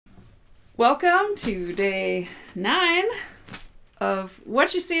Welcome to day 9 of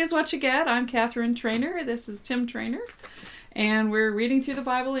What You See is What You Get. I'm Catherine Trainer. This is Tim Trainer. And we're reading through the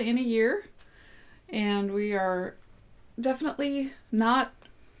Bible in a year. And we are definitely not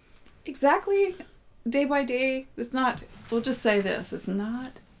exactly day by day. It's not, we'll just say this, it's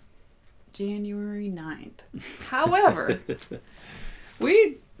not January 9th. However,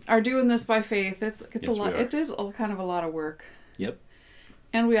 we are doing this by faith. It's yes, a lot. It is kind of a lot of work. Yep.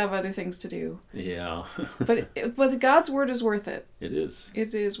 And we have other things to do. Yeah. but God's word is worth it. It is.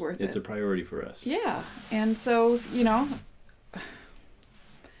 It is worth it. It's a priority for us. Yeah. And so,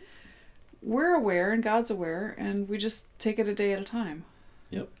 we're aware and God's aware, and we just take it a day at a time.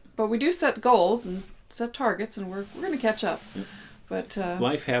 Yep. But we do set goals and set targets, and we're going to catch up. Yep. But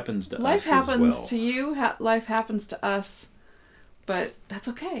life happens to us life happens as well. to you. Life happens to us. But that's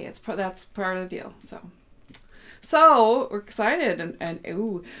okay. That's part of the deal. So we're excited,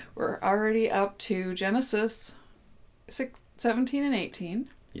 and we're already up to Genesis 17 and 18.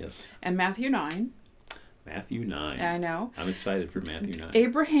 Yes. And Matthew 9. Matthew 9. I know. I'm excited for Matthew 9.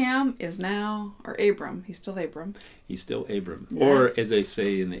 Abraham is now, or Abram. He's still Abram. He's still Abram. Yeah. Or, as they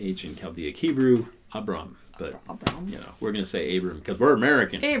say in the ancient Chaldaic Hebrew, Abram. But, Abram. We're going to say Abram because we're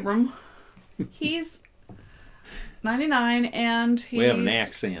American. Abram. He's 99, and we have an he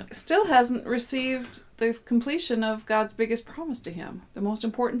accent. Still hasn't received the completion of God's biggest promise to him. The most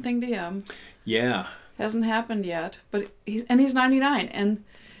important thing to him. Yeah. Hasn't happened yet, but he's 99, and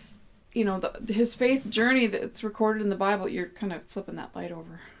his faith journey that's recorded in the Bible. You're kind of flipping that light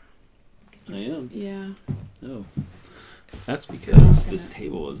over. I am. Yeah. Oh. That's because this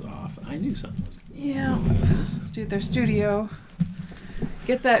table is off. I knew something was Yeah. Let's do their studio.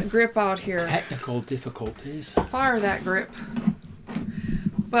 Get that grip out here. Technical difficulties. Fire that grip.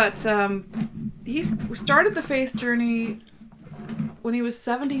 But he started the faith journey when he was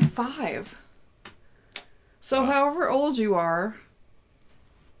 75. So however old you are,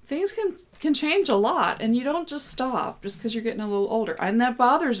 things can change a lot, and you don't just stop just because you're getting a little older. And that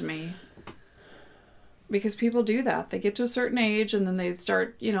bothers me. Because people do that. They get to a certain age, and then they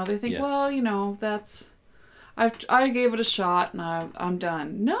start, they think, yes. Well, that's... I gave it a shot, and I'm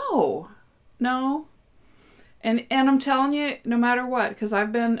done. No. And I'm telling you, no matter what, because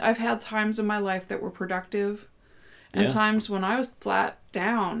I've had times in my life that were productive, and times when I was flat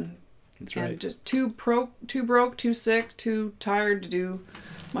down. That's right. And just too broke, too sick, too tired to do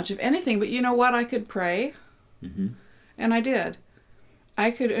much of anything. But you know what? I could pray, and I did.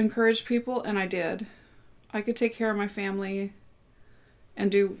 I could encourage people, and I did. I could take care of my family and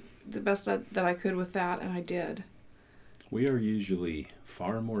do the best that I could with that, and I did. We are usually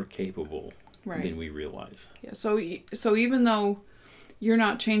far more capable than we realize. Yeah. So even though you're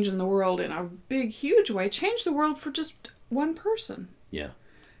not changing the world in a big, huge way, change the world for just one person. Yeah.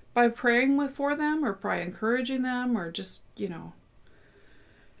 By praying for them, or by encouraging them, or just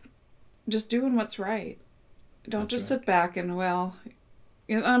just doing what's right. Don't just sit back and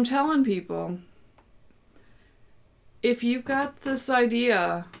I'm telling people, if you've got this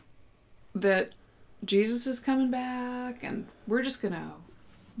idea that Jesus is coming back and we're just going to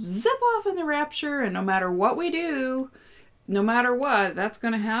zip off in the rapture, and no matter what we do, no matter what, that's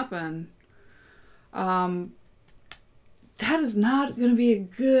going to happen. That is not going to be a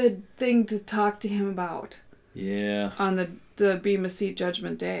good thing to talk to him about. Yeah. On the Bema Seat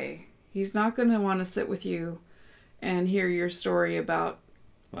Judgment Day. He's not going to want to sit with you and hear your story about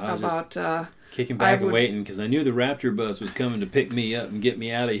kicking back and waiting because I knew the Rapture bus was coming to pick me up and get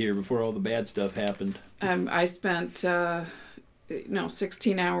me out of here before all the bad stuff happened. I spent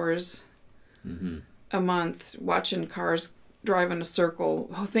 16 hours a month watching cars drive in a circle,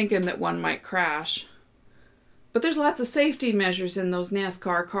 thinking that one might crash. But there's lots of safety measures in those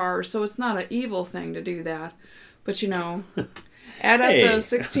NASCAR cars, so it's not an evil thing to do that. But add up those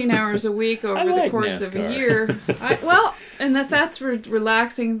 16 hours a week over the course of a year. And that's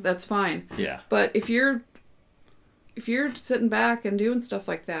relaxing, that's fine. Yeah. But if you're sitting back and doing stuff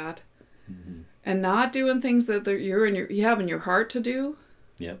like that, and not doing things that you have in your heart to do,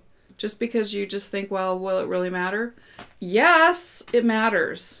 just because you just think, well, will it really matter? Yes, it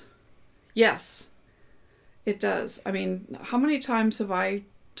matters. Yes, it does. I mean, how many times have I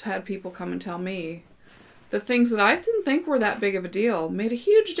had people come and tell me the things that I didn't think were that big of a deal made a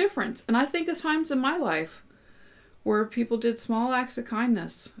huge difference. And I think of times in my life where people did small acts of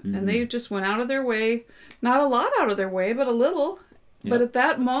kindness, and they just went out of their way, not a lot out of their way, but a little. Yep. But at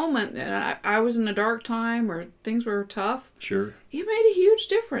that moment, and I was in a dark time or things were tough. Sure. It made a huge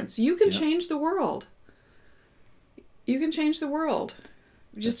difference. You can change the world. You can change the world.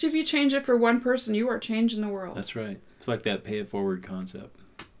 Just if you change it for one person, you are changing the world. That's right. It's like that pay it forward concept.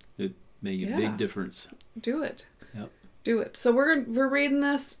 Make a big difference. Do it. Yep. Do it. So we're reading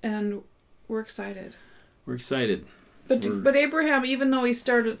this and we're excited. We're excited. But Abraham, even though he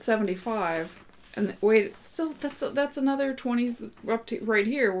started at 75, and wait, still that's another 20 up to right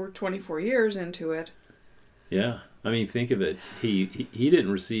here. We're 24 years into it. Yeah, I mean, think of it. He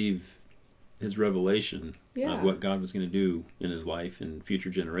didn't receive his revelation of what God was going to do in his life and future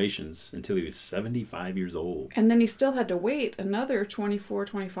generations until he was 75 years old. And then he still had to wait another 24,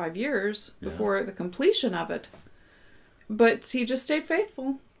 25 years before the completion of it. But he just stayed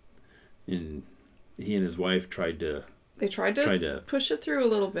faithful. And he and his wife tried to push it through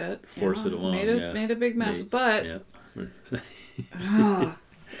a little bit. Force it along. Made a big mess. But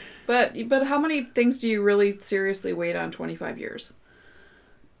but how many things do you really seriously wait on 25 years?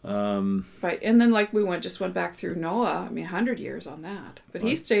 Right, and then like we just went back through Noah. I mean, 100 years on that, but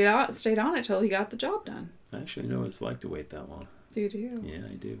he stayed on it till he got the job done. I actually know what it's like to wait that long. Do you? Yeah,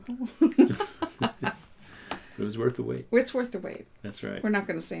 I do. It was worth the wait. It's worth the wait. That's right. We're not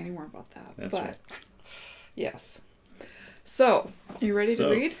going to say any more about that. That's right. Yes. So, are you ready to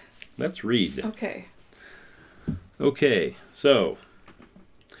read? Let's read. Okay. Okay. So,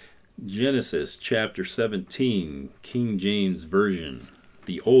 Genesis chapter 17, King James Version.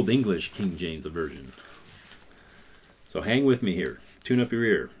 The Old English King James Version. So hang with me here. Tune up your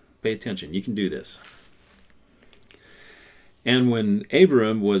ear. Pay attention. You can do this. And when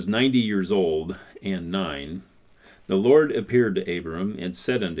Abram was 90 years old and 9, the Lord appeared to Abram and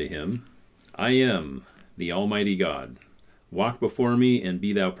said unto him, I am the Almighty God. Walk before me and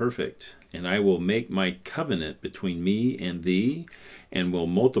be thou perfect, and I will make my covenant between me and thee, and will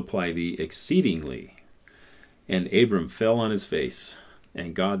multiply thee exceedingly. And Abram fell on his face.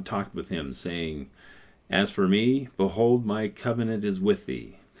 And God talked with him, saying, As for me, behold, my covenant is with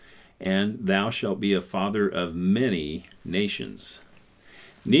thee, and thou shalt be a father of many nations.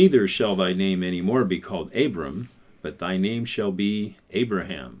 Neither shall thy name any more be called Abram, but thy name shall be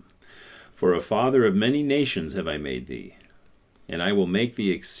Abraham. For a father of many nations have I made thee. And I will make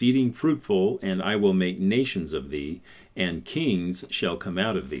thee exceeding fruitful, and I will make nations of thee, and kings shall come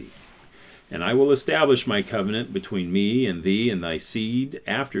out of thee. And I will establish my covenant between me and thee and thy seed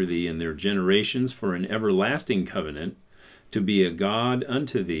after thee and their generations for an everlasting covenant, to be a God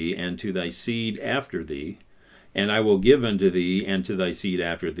unto thee and to thy seed after thee. And I will give unto thee and to thy seed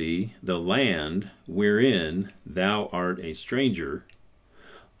after thee the land wherein thou art a stranger,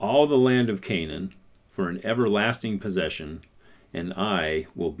 all the land of Canaan, for an everlasting possession, and I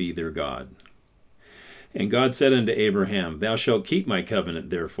will be their God. And God said unto Abraham, Thou shalt keep my covenant,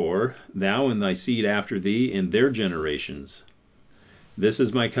 therefore, thou and thy seed after thee in their generations. This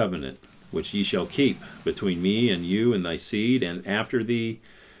is my covenant, which ye shall keep between me and you and thy seed, and after thee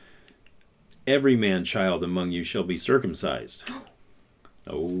every man child among you shall be circumcised.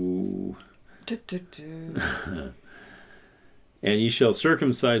 Oh. And ye shall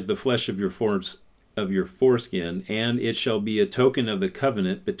circumcise the flesh of your foreskin, and it shall be a token of the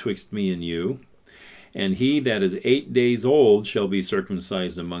covenant betwixt me and you. And he that is 8 days old shall be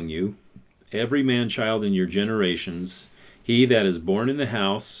circumcised among you, every man child in your generations, he that is born in the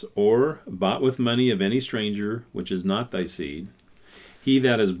house, or bought with money of any stranger, which is not thy seed, he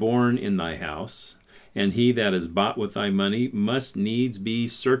that is born in thy house, and he that is bought with thy money must needs be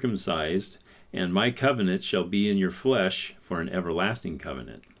circumcised, and my covenant shall be in your flesh for an everlasting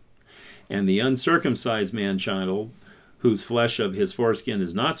covenant. And the uncircumcised man child, whose flesh of his foreskin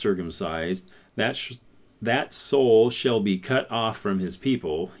is not circumcised, that soul shall be cut off from his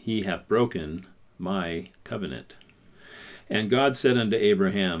people. He hath broken my covenant. And God said unto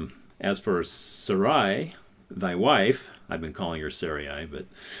Abraham, As for Sarai, thy wife, I've been calling her Sarai, but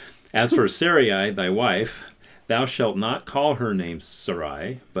as for Sarai, thy wife, thou shalt not call her name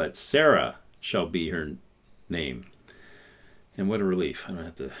Sarai, but Sarah shall be her name. And what a relief. I don't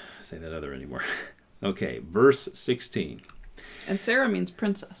have to say that other anymore. Okay, verse 16. And Sarah means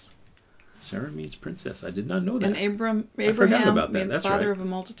princess. Sarah means princess. I did not know that. And Abraham means father of a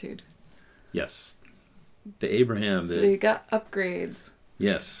multitude. Yes. The Abraham. So they got upgrades.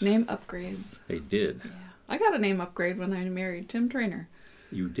 Yes. Name upgrades. They did. Yeah. I got a name upgrade when I married Tim Trainer.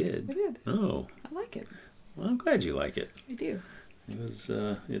 You did? I did. Oh. I like it. Well, I'm glad you like it. I do. It was,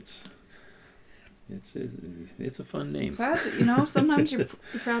 it's a fun name. Sometimes you're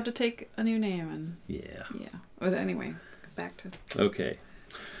proud to take a new name. And yeah. Yeah. But anyway, back to... Okay.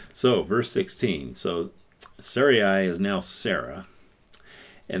 So, verse 16. So, Sarai is now Sarah.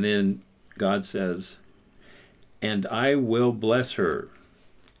 And then God says, And I will bless her,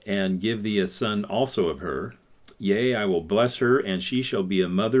 and give thee a son also of her. Yea, I will bless her, and she shall be a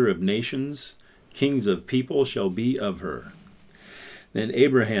mother of nations. Kings of people shall be of her. Then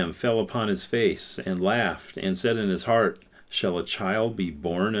Abraham fell upon his face, and laughed, and said in his heart, Shall a child be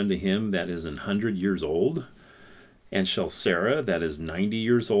born unto him that is 100 years old? And shall Sarah, that is 90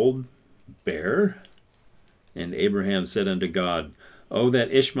 years old, bear? And Abraham said unto God, O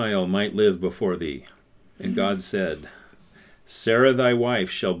that Ishmael might live before thee. And God said, Sarah thy wife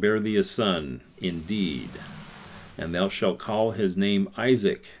shall bear thee a son, indeed, and thou shalt call his name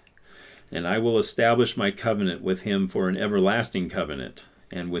Isaac. And I will establish my covenant with him for an everlasting covenant,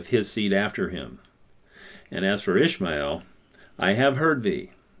 and with his seed after him. And as for Ishmael, I have heard thee.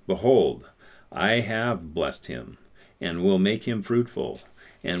 Behold, I have blessed him, and will make him fruitful,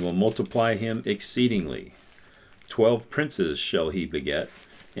 and will multiply him exceedingly. 12 princes shall he beget,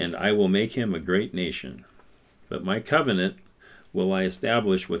 and I will make him a great nation. But my covenant will I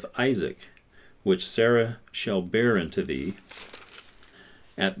establish with Isaac, which Sarah shall bear unto thee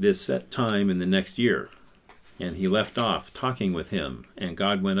at this set time in the next year. And he left off talking with him, and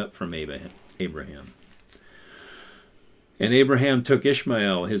God went up from Abraham. And Abraham took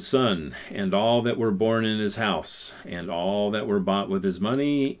Ishmael his son, and all that were born in his house, and all that were bought with his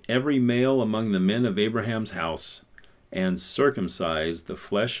money, every male among the men of Abraham's house, and circumcised the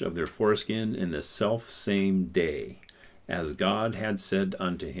flesh of their foreskin in the selfsame day, as God had said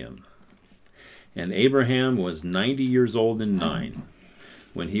unto him. And Abraham was 90 years old and 9,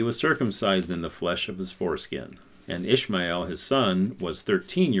 when he was circumcised in the flesh of his foreskin. And Ishmael his son was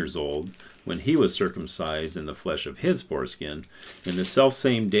 13 years old, when he was circumcised in the flesh of his foreskin. In the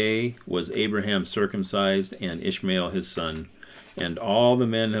selfsame day was Abraham circumcised, and Ishmael his son, and all the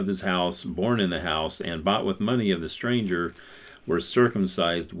men of his house, born in the house, and bought with money of the stranger, were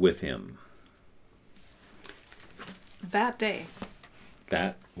circumcised with him. That day.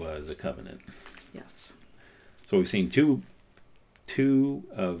 That was a covenant. Yes. So we've seen two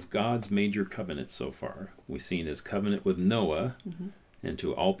of God's major covenants so far. We've seen his covenant with Noah, and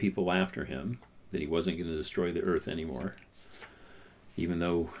to all people after him, that he wasn't going to destroy the earth anymore, even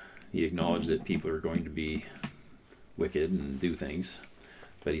though he acknowledged that people are going to be wicked and do things.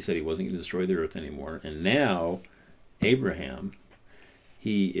 But he said he wasn't going to destroy the earth anymore. And now, Abraham,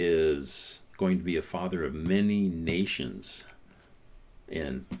 he is going to be a father of many nations,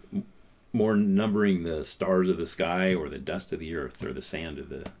 and more numbering the stars of the sky, or the dust of the earth, or the sand of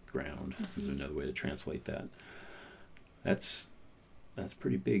the ground, is another way to translate that. That's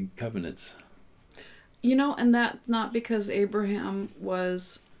pretty big covenants. You know, and that not because Abraham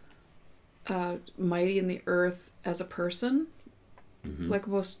was mighty in the earth as a person, like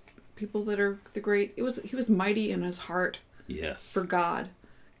most people that are the great. He was mighty in his heart. Yes. For God.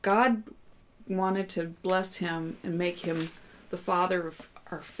 God wanted to bless him and make him the father of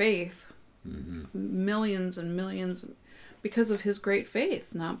our faith. Millions and millions, because of his great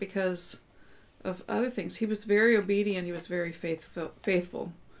faith, not because of other things. He was very obedient. He was very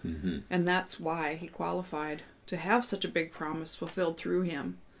faithful. And that's why he qualified to have such a big promise fulfilled through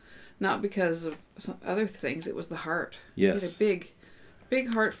him. Not because of some other things. It was the heart. Yes. He had a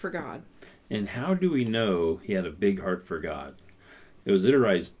big heart for God. And how do we know he had a big heart for God? It was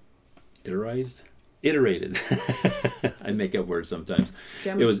iterated. I make up words sometimes.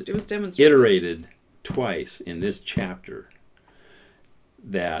 It was demonstrated. Iterated twice in this chapter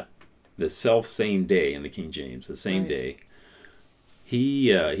that the self-same day, in the King James, the same day, he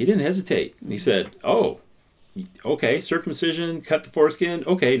didn't hesitate. He said, oh, okay, circumcision, cut the foreskin,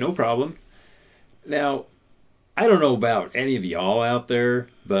 okay, no problem. Now, I don't know about any of y'all out there,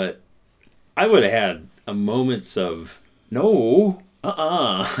 but I would have had a moments of, no,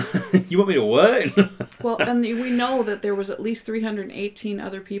 you want me to what? Well, and we know that there was at least 318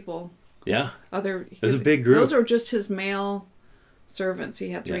 other people. Yeah. There's a big group. Those are just his male servants.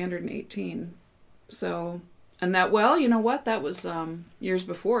 He had 318. So, and that, well, you know what? That was years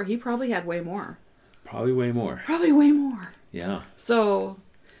before. He probably had way more. Probably way more. Yeah. So,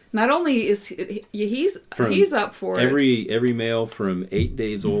 not only is he's up for every male from 8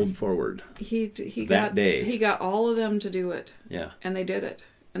 days old forward. He got all of them to do it. Yeah. And they did it.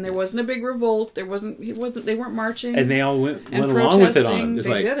 And there wasn't a big revolt. They weren't marching. And they all went along with it on.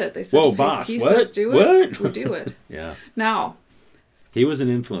 They did it. They said, whoa, boss, he what? says do what? it, we do it. Yeah. Now, he was an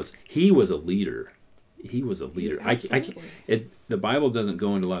influence. He was a leader. The Bible doesn't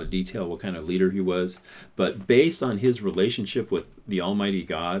go into a lot of detail what kind of leader he was, but based on his relationship with the Almighty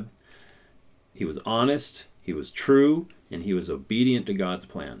God, he was honest, he was true, and he was obedient to God's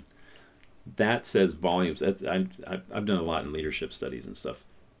plan. That says volumes. I've done a lot in leadership studies and stuff.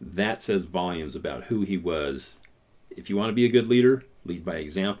 That says volumes about who he was. If you want to be a good leader, lead by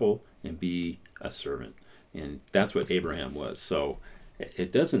example and be a servant. And that's what Abraham was. So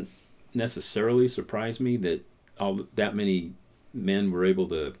it doesn't necessarily surprise me that that many men were able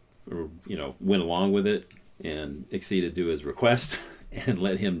to, or, went along with it and acceded to his request and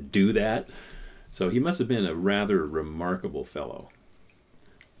let him do that. So he must have been a rather remarkable fellow.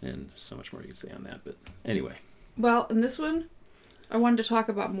 And there's so much more you can say on that, but anyway. Well, in this one, I wanted to talk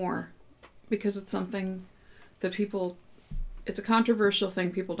about more because it's something that it's a controversial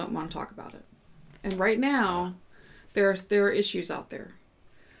thing. People don't want to talk about it. And right now, there are issues out there.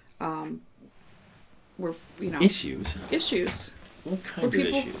 Issues. What kind of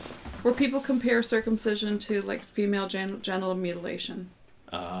issues? Where people compare circumcision to like female genital mutilation.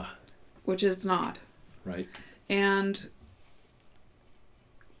 Which it's not. Right. And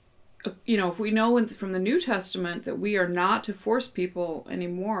if we know from the New Testament that we are not to force people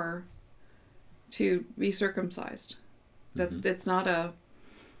anymore to be circumcised. That it's not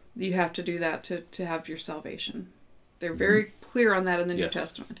you have to do that to have your salvation. They're very clear on that in the New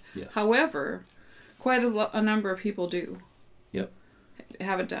Testament. Yes. However, quite a number of people do. Yep.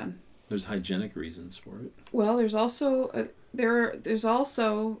 Have it done. There's hygienic reasons for it. Well, there's also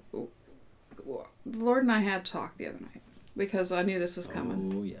the Lord and I had talked the other night because I knew this was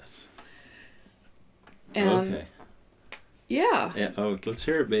coming. Oh yes. And okay. Yeah. Oh, let's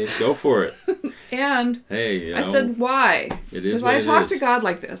hear it, babe. Go for it. And hey, I said, why? It is. Because I talk to God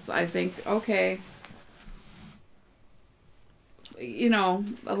like this. I think, okay.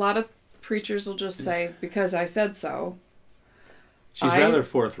 A lot of preachers will just say, because I said so. She's rather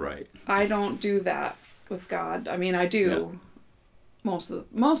forthright. I don't do that with God. I mean, I do. Yeah.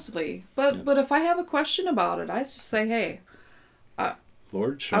 Mostly. But if I have a question about it, I just say, hey.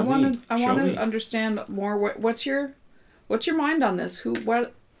 Lord, show me. I want to understand more. What's your mind on this?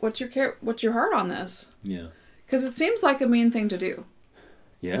 What's your heart on this? Yeah. Because it seems like a mean thing to do.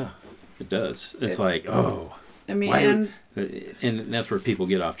 Yeah, it does. It's like, oh. I mean, and that's where people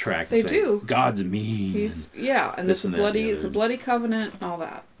get off track. They do. God's mean. And this is bloody. It's a bloody covenant and all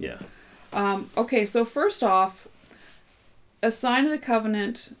that. Yeah. Okay, so first off, a sign of the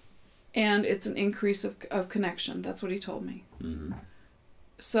covenant, and it's an increase of connection. That's what he told me. Mm-hmm.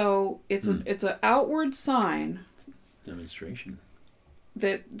 So it's an outward sign. Demonstration.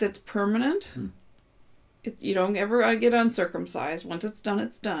 That's permanent. You don't ever get uncircumcised. Once it's done,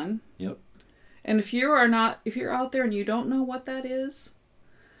 it's done. Yep. And if you're out there and you don't know what that is,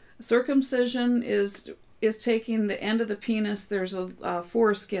 circumcision is taking the end of the penis. There's a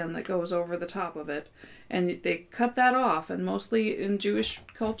foreskin that goes over the top of it, and they cut that off. And mostly in Jewish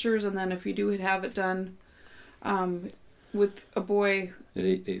cultures, and then if you do have it done, with a boy at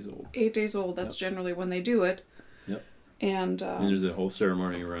 8 days old. 8 days old. That's generally when they do it. Yep. And there's a whole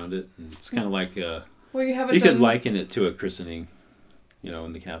ceremony around it. And it's kind of like you have it. You could liken it to a christening,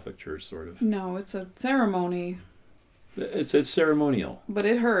 in the Catholic Church, sort of. No, it's a ceremony. It's ceremonial. But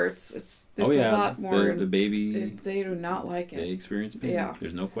it hurts. It's a lot more. The baby. They do not like it. They experience pain. Yeah.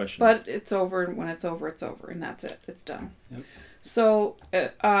 There's no question. But it's over, and when it's over, it's over, and that's it. It's done. Yep. So,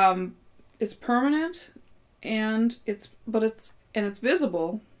 it's permanent, and it's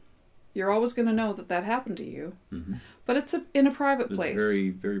visible. You're always going to know that happened to you. Mm-hmm. But it's in a private place. Very,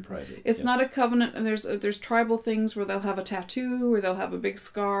 very private. It's not a covenant, and there's tribal things where they'll have a tattoo, or they'll have a big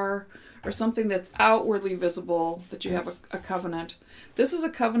scar, or something that's outwardly visible that you have a covenant. This is a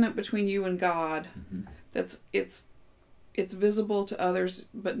covenant between you and God. Mm-hmm. It's visible to others,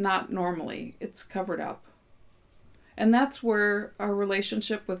 but not normally. It's covered up. And that's where our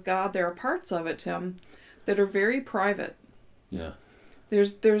relationship with God, there are parts of it, Tim, that are very private. Yeah.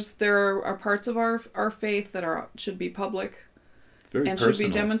 There are parts of our faith that should be public, very and personal. Should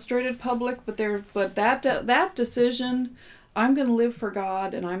be demonstrated public. But that decision, I'm going to live for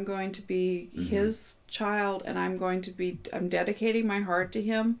God, and I'm going to be His child, and I'm dedicating my heart to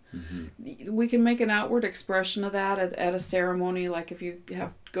Him. Mm-hmm. We can make an outward expression of that at a ceremony, like if you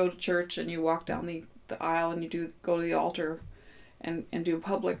go to church and you walk down the aisle and you go to the altar, and do a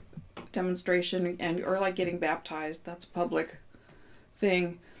public demonstration, or like getting baptized. That's public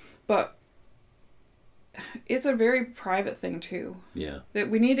thing, but it's a very private thing too. Yeah. That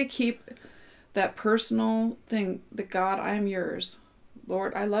we need to keep that personal thing, that God, I am yours.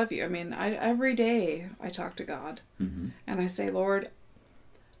 Lord, I love you. I mean, every day I talk to God, and I say, Lord,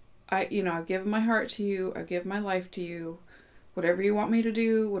 I give my heart to you. I give my life to you. Whatever you want me to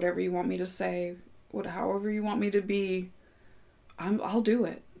do, whatever you want me to say, however you want me to be, I'll do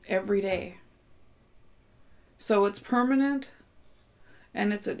it every day. So it's permanent.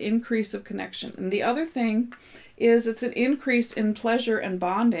 And it's an increase of connection. And the other thing is it's an increase in pleasure and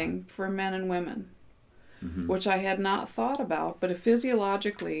bonding for men and women, which I had not thought about. But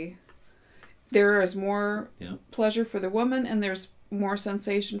physiologically, there is more pleasure for the woman, and there's more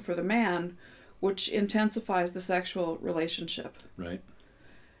sensation for the man which intensifies the sexual relationship. Right.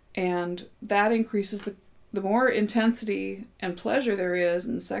 And that increases the more intensity and pleasure there is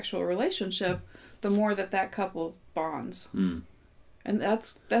in the sexual relationship, the more that couple bonds. Mm. And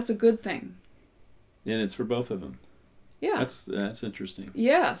that's a good thing. And it's for both of them. Yeah. That's interesting.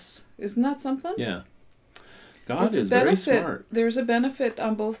 Yes. Isn't that something? Yeah. God is very smart. There's a benefit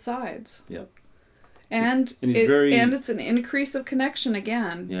on both sides. Yep. And it's an increase of connection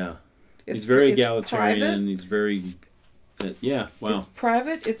again. Yeah. He's very egalitarian. Private. He's very... yeah, wow. It's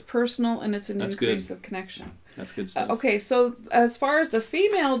private, it's personal, and it's an increase of connection. That's good stuff. Okay, so as far as the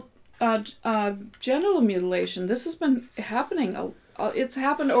female genital mutilation, this has been happening. It's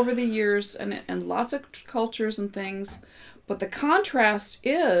happened over the years and lots of cultures and things. But the contrast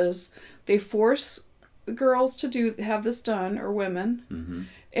is they force girls to have this done, or women. Mm-hmm.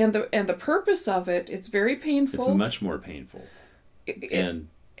 And the purpose of it, it's very painful. It's much more painful. And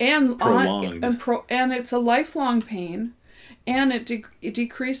prolonged. And it's a lifelong pain. And it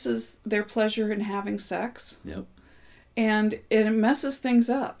decreases their pleasure in having sex. Yep. And it messes things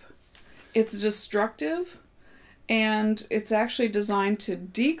up. It's destructive, and it's actually designed to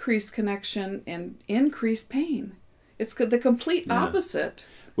decrease connection and increase pain. It's the complete opposite.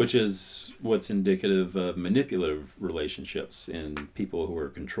 Which is what's indicative of manipulative relationships in people who are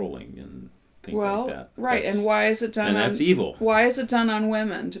controlling and things like that. Right. And why is it done and that's evil. Why is it done on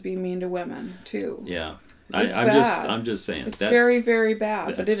women, to be mean to women, too? Yeah. I'm just saying. It's very, very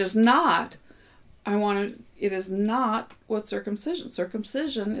bad. But it is not... It is not what circumcision.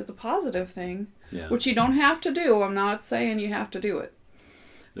 Circumcision is a positive thing, which you don't have to do. I'm not saying you have to do it.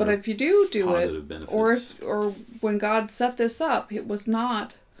 But if you do it, benefits. or when God set this up, it was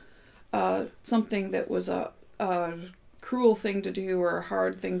not something that was a cruel thing to do or a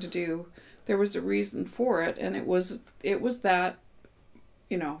hard thing to do. There was a reason for it, and it was that,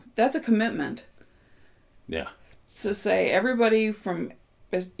 that's a commitment. Yeah. To say everybody from,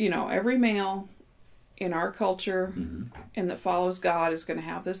 every male in our culture and that follows God is going to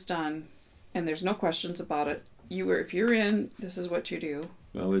have this done, and there's no questions about it. If you're in, this is what you do.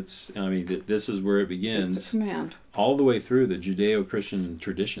 Well, this is where it begins. It's a command. All the way through the Judeo-Christian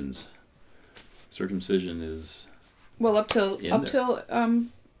traditions, circumcision is up till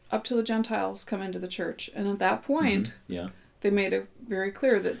the Gentiles come into the church, and at that point, they made it very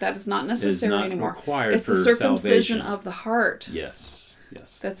clear that is not necessary anymore. It's the circumcision salvation of the heart. Yes.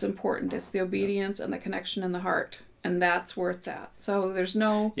 That's important. It's the obedience and the connection in the heart. And that's where it's at. So there's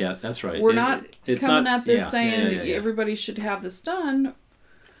no... Yeah, that's right. We're not coming at this saying that everybody should have this done,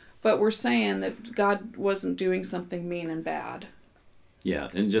 but we're saying that God wasn't doing something mean and bad. Yeah,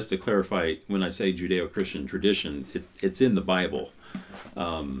 and just to clarify, when I say Judeo-Christian tradition, it's in the Bible.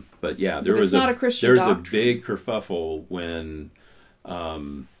 But there was not a Christian doctrine. A big kerfuffle when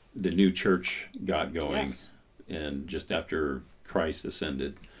the new church got going, and just after Christ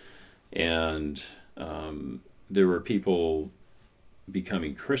ascended, and there were people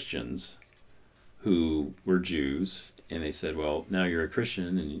becoming Christians who were Jews, and they said, well, now you're a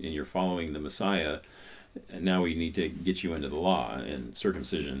Christian and you're following the Messiah, and now we need to get you into the law, and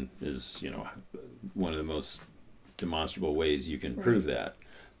circumcision is one of the most demonstrable ways you can prove that.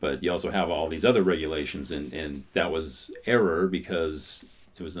 But you also have all these other regulations, and that was error because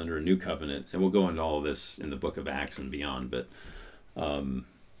it was under a new covenant, and we'll go into all of this in the book of Acts and beyond, but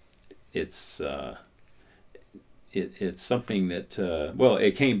it's something that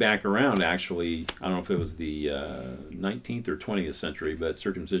it came back around, actually. I don't know if it was the 19th or 20th century, but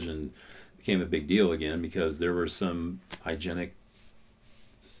circumcision became a big deal again because there were some hygienic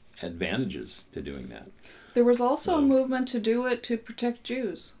advantages to doing that. There was also a movement to do it to protect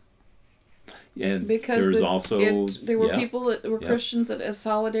Jews. And because there were people that were Christians that as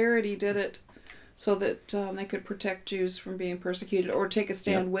solidarity did it so that they could protect Jews from being persecuted or take a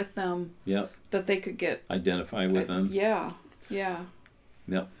stand with them. Yep. That they could identify with them. Yeah. Yep.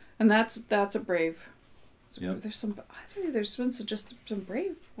 And that's a brave. Yep. There's been some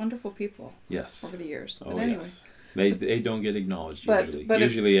brave, wonderful people. Yes. Over the years. Oh, but anyway. Yes. They don't get acknowledged usually.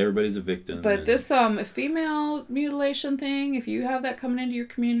 Usually everybody's a victim. But this female mutilation thing, if you have that coming into your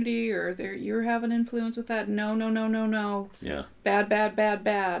community or you're having influence with that, no. Yeah.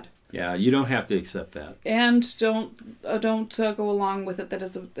 Bad. Yeah, you don't have to accept that. And don't go along with it. That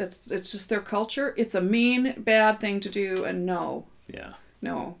it's just their culture. It's a mean, bad thing to do, and no. Yeah.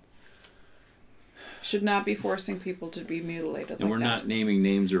 No. Should not be forcing people to be mutilated. And we're not naming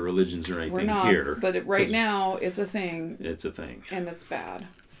names or religions or anything we're not, here. But right now, it's a thing. It's a thing. And it's bad.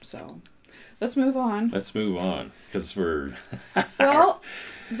 So. Let's move on. Let's move on, because we're... Well,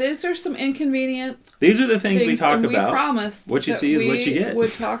 these are some inconvenient These are the things we talk and about. We promised what you see is what you get. We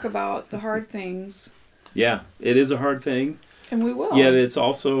would talk about the hard things. Yeah, it is a hard thing. And we will. Yet it's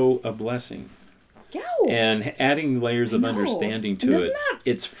also a blessing. Yeah. And adding layers of understanding to it,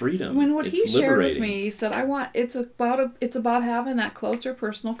 it's freedom. When what it's he shared liberating. with me, he said, it's about having that closer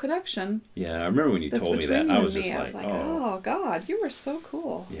personal connection. Yeah, I remember when you told me that. I was just like, oh God, you were so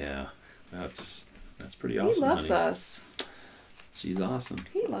cool. Yeah, that's pretty awesome. He loves honey. us. She's awesome.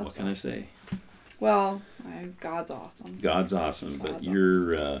 He loves us. What can I say? Well, God's awesome. God's awesome, but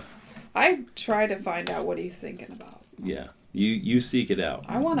you're... I try to find out what he's thinking about. Yeah, you seek it out.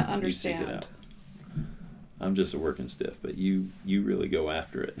 I want to understand. You seek it out. I'm just a working stiff, but you really go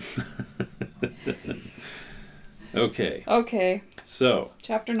after it. Okay. Okay. So.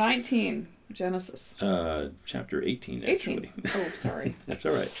 Chapter 19, Genesis. Chapter 18, actually. 18. Oh, sorry. That's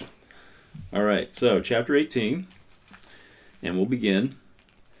all right. All right, so chapter 18, and we'll begin.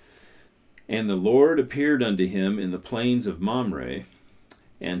 And the Lord appeared unto him in the plains of Mamre,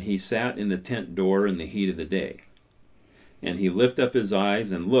 and he sat in the tent door in the heat of the day. And he lifted up his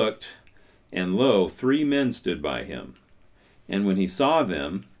eyes and looked, and lo, 3 men stood by him. And when he saw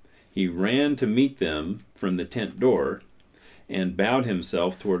them, he ran to meet them from the tent door, and bowed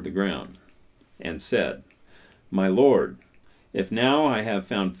himself toward the ground, and said, My Lord, if now I have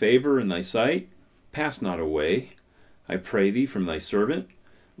found favor in thy sight, pass not away, I pray thee, from thy servant.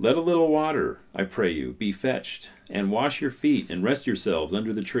 Let a little water, I pray you, be fetched, and wash your feet, and rest yourselves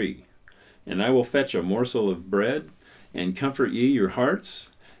under the tree. And I will fetch a morsel of bread, and comfort ye your hearts.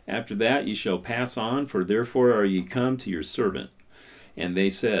 After that ye shall pass on, for therefore are ye come to your servant. And they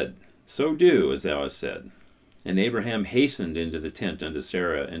said, So do, as thou hast said. And Abraham hastened into the tent unto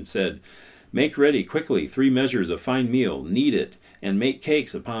Sarah, and said, Make ready quickly 3 measures of fine meal, knead it, and make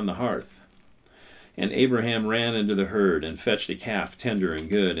cakes upon the hearth. And Abraham ran into the herd, and fetched a calf tender and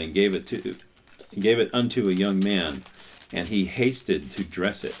good, and gave it unto a young man, and he hasted to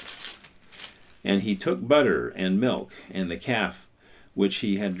dress it. And he took butter and milk, and the calf which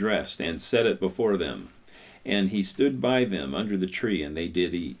he had dressed, and set it before them. And he stood by them under the tree, and they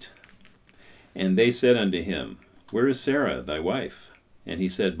did eat. And they said unto him, Where is Sarah thy wife? And he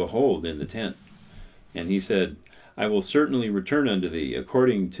said, Behold, in the tent. And he said, I will certainly return unto thee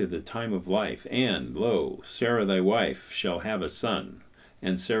according to the time of life, and, lo, Sarah thy wife shall have a son.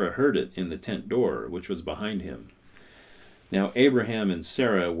 And Sarah heard it in the tent door, which was behind him. Now Abraham and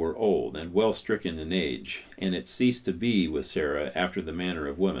Sarah were old, and well stricken in age, and it ceased to be with Sarah after the manner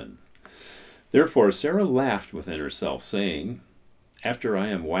of women. Therefore Sarah laughed within herself, saying, After I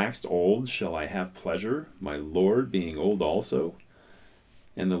am waxed old, shall I have pleasure, my Lord being old also?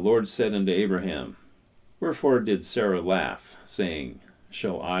 And the Lord said unto Abraham, Wherefore did Sarah laugh, saying,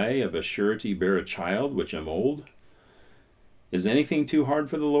 Shall I of a surety bear a child which am old? Is anything too hard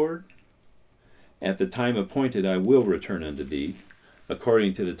for the Lord? At the time appointed I will return unto thee,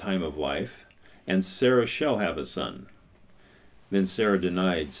 according to the time of life, and Sarah shall have a son. Then Sarah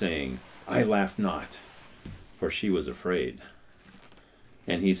denied, saying, I laugh not, for she was afraid.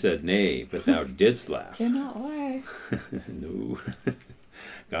 And he said, Nay, but thou didst laugh. Cannot lie. No.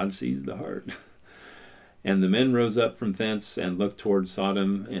 God sees the heart. And the men rose up from thence, and looked toward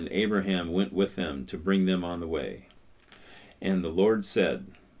Sodom, and Abraham went with them to bring them on the way. And the Lord said,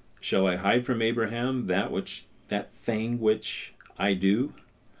 Shall I hide from Abraham that thing which I do?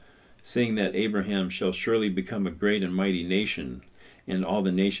 Seeing that Abraham shall surely become a great and mighty nation, and all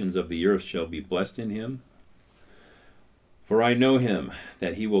the nations of the earth shall be blessed in him. For I know him,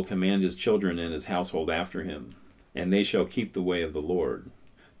 that he will command his children and his household after him, and they shall keep the way of the Lord,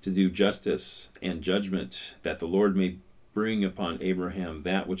 to do justice and judgment, that the Lord may bring upon Abraham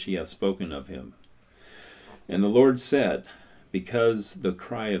that which he hath spoken of him. And the Lord said, Because the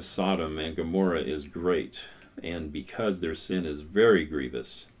cry of Sodom and Gomorrah is great, and because their sin is very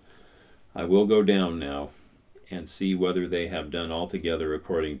grievous, I will go down now, and see whether they have done altogether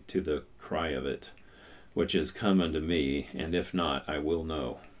according to the cry of it, which is come unto me, and if not, I will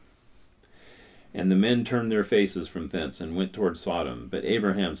know. And the men turned their faces from thence, and went toward Sodom, but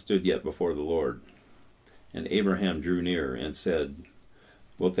Abraham stood yet before the Lord. And Abraham drew near, and said,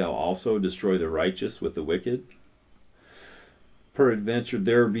 Wilt thou also destroy the righteous with the wicked? Peradventure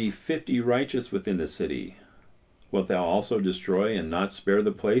there be 50 righteous within the city. Wilt thou also destroy, and not spare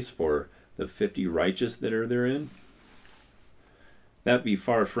the place for the 50 righteous that are therein? That be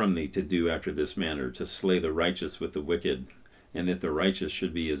far from thee to do after this manner, to slay the righteous with the wicked, and if the righteous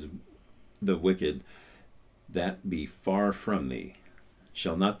should be as the wicked, that be far from thee.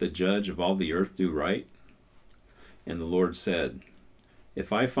 Shall not the judge of all the earth do right? And the Lord said,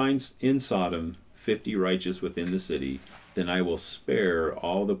 If I find in Sodom 50 righteous within the city, then I will spare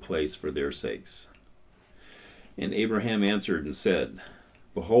all the place for their sakes. And Abraham answered and said,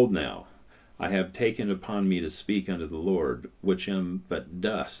 Behold now, I have taken upon me to speak unto the Lord, which am but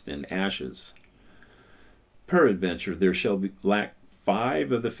dust and ashes. Peradventure there shall lack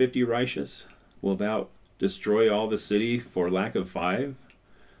 5 of the 50 righteous. Wilt thou destroy all the city for lack of 5?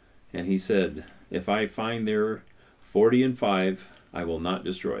 And he said, If I find there 45, I will not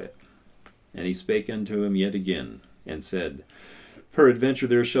destroy it. And he spake unto him yet again, and said, Peradventure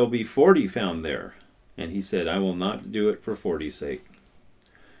there shall be 40 found there. And he said, I will not do it for 40's sake.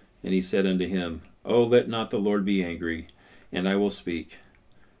 And he said unto him, O let not the Lord be angry, and I will speak.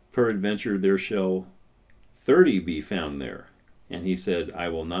 Peradventure there shall 30 be found there. And he said, I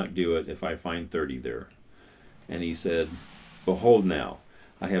will not do it if I find 30 there. And he said, Behold now,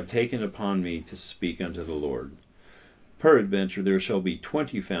 I have taken upon me to speak unto the Lord. Peradventure there shall be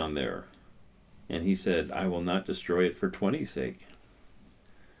 20 found there. And he said, I will not destroy it for 20's sake.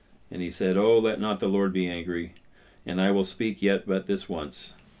 And he said, O let not the Lord be angry, and I will speak yet but this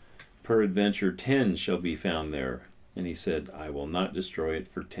once. Peradventure 10 shall be found there. And he said, I will not destroy it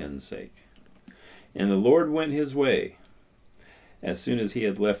for 10's sake. And the Lord went his way, as soon as he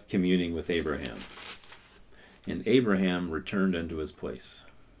had left communing with Abraham. And Abraham returned unto his place.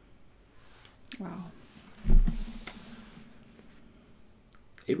 Wow.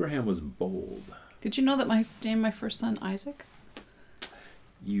 Abraham was bold. Did you know that I named my first son Isaac?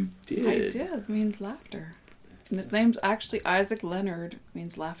 You did? I did. It means laughter. And his name's actually Isaac Leonard. It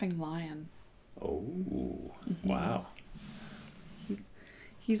means laughing lion. Oh, wow.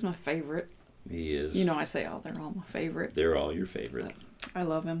 He's my favorite. He is. You know, I say, they're all my favorite. They're all your favorite. I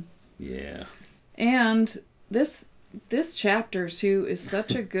love him. Yeah. And this chapter, too, is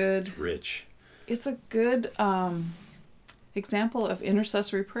such a good... It's rich. It's a good example of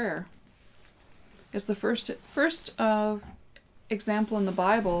intercessory prayer. It's the first example in the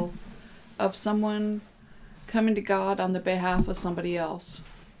Bible of someone coming to God on the behalf of somebody else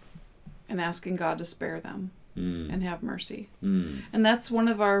and asking God to spare them and have mercy. And that's one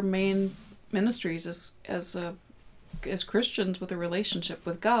of our main ministries as Christians with a relationship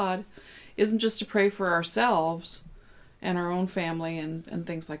with God, isn't just to pray for ourselves and our own family and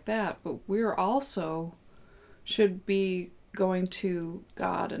things like that, but we're also should be going to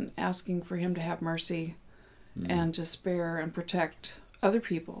God and asking for him to have mercy and to spare and protect other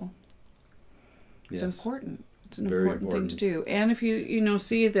people. It's important. It's an important thing to do. And if you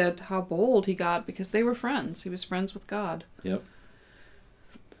see that how bold he got, because they were friends. He was friends with God. Yep.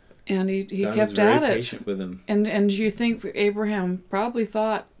 And he God kept was very at it. patient with him. And you think Abraham probably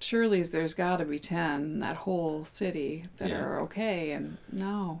thought, surely there's got to be 10 in that whole city that are okay, and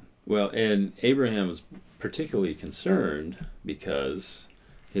no. Well, and Abraham was particularly concerned because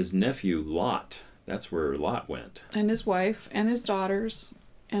his nephew Lot, that's where Lot went. And his wife and his daughters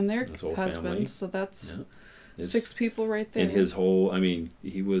and their husbands. Family. So that's 6 people right there. And his whole,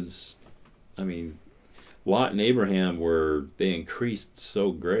 Lot and Abraham they increased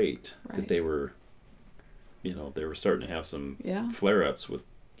so great that they were, they were starting to have some flare-ups with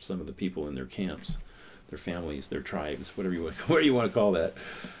some of the people in their camps, their families, their tribes, whatever you want to call that.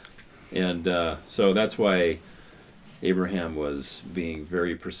 And so that's why Abraham was being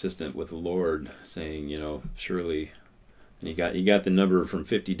very persistent with the Lord, saying, surely, and he got the number from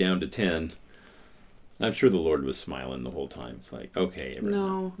 50 down to 10. I'm sure the Lord was smiling the whole time. It's like, okay, Abraham.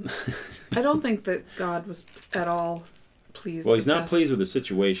 No. I don't think that God was at all pleased. Well, he's not pleased with the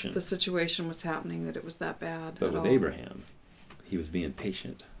situation. The situation was happening, that it was that bad. But with Abraham, he was being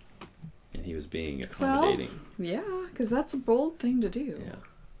patient. And he was being accommodating. Well, yeah, because that's a bold thing to do. Yeah.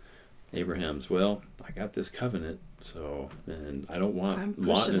 Abraham's, I got this covenant, and I don't want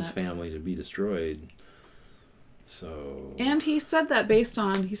Lot and his family to be destroyed. So. And he said that he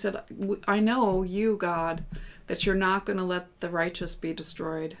said, I know you, God, that you're not going to let the righteous be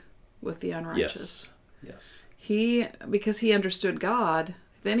destroyed with the unrighteous. Yes. Because he understood God,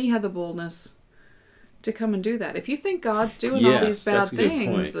 then he had the boldness to come and do that. If you think God's doing all these bad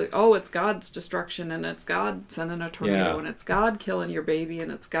things, it's God's destruction, and it's God sending a tornado, and it's God killing your baby,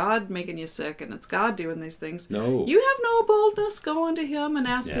 and it's God making you sick, and it's God doing these things. No. You have no boldness going to him and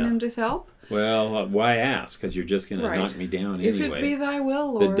asking him to help. Well, why ask? Because you're just going to knock me down anyway. If it be thy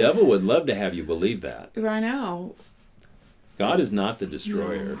will, Lord. The devil would love to have you believe that. I know. God is not the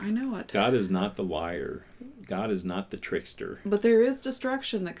destroyer. No, I know it. God is not the liar. God is not the trickster. But there is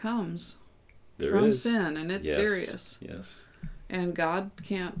destruction that comes from sin, and it's serious. Yes. And God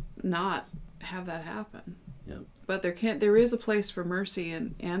can't not have that happen. Yep. But there is a place for mercy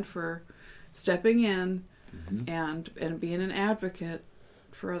and for stepping in and being an advocate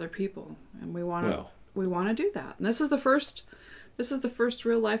for other people, and we want to do that. And this is the first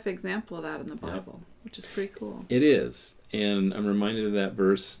real life example of that in the Bible, which is pretty cool. It is, and I'm reminded of that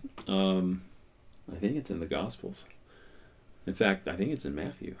verse. I think it's in the Gospels. In fact, I think it's in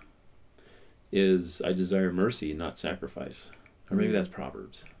Matthew. Is I desire mercy, not sacrifice, or maybe that's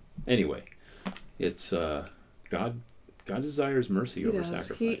Proverbs. Anyway, it's God. God desires mercy over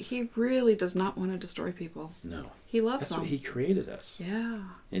sacrifice. He really does not want to destroy people. No. He loves them. That's what He created us. Yeah.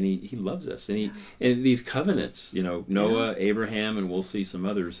 And He loves us. And and these covenants, Noah, Abraham, and we'll see some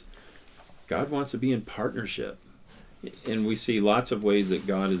others, God wants to be in partnership. And we see lots of ways that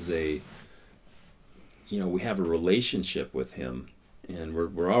God is we have a relationship with Him. And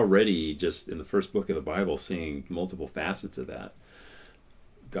we're already just in the first book of the Bible seeing multiple facets of that.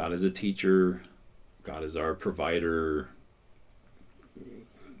 God is a teacher. God is our provider.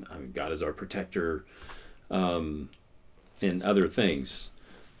 God is our protector, and other things.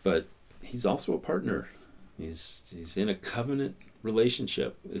 But He's also a partner. He's in a covenant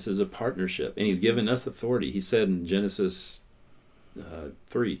relationship. This is a partnership, and He's given us authority. He said in Genesis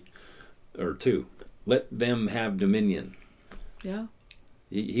 3 or 2, "Let them have dominion." Yeah.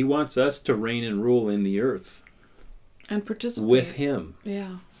 He wants us to reign and rule in the earth and participate with Him.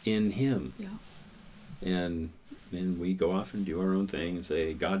 Yeah. In Him. Yeah. And then we go off and do our own thing and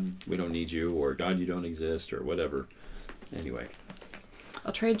say, "God, we don't need you," or "God, you don't exist," or whatever. Anyway.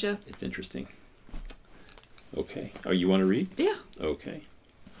 I'll trade you. It's interesting. Okay. Oh, you want to read? Yeah. Okay.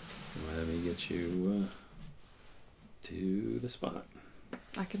 Let me get you to the spot.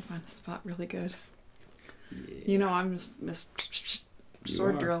 I can find the spot really good. Yeah. I'm just Miss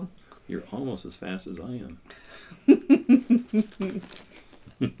Sword Drill. You're almost as fast as I am.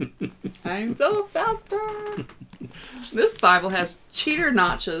 I'm so faster. This Bible has cheater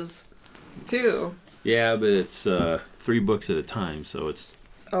notches, too. Yeah, but it's 3 books at a time, so it's...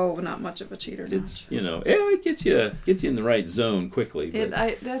 Oh, not much of a cheater notch. It's, it gets you in the right zone quickly. But,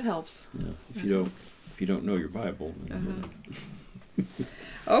 that helps. If you don't know your Bible.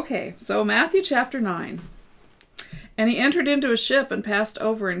 Okay, so Matthew chapter 9. And he entered into a ship and passed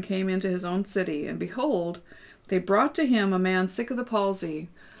over and came into his own city. And behold, they brought to him a man sick of the palsy,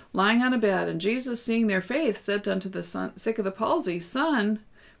 lying on a bed. And Jesus, seeing their faith, said unto the sick of the palsy, "Son,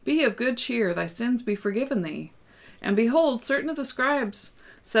 be of good cheer, thy sins be forgiven thee." And behold, certain of the scribes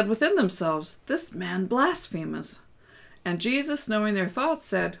said within themselves, "This man blasphemeth." And Jesus, knowing their thoughts,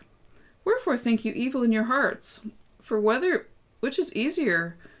 said, "Wherefore think you evil in your hearts? For which is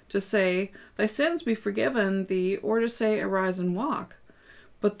easier, to say, Thy sins be forgiven thee, or to say, Arise and walk?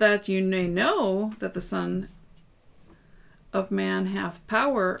 But that you may know that the Son of Man hath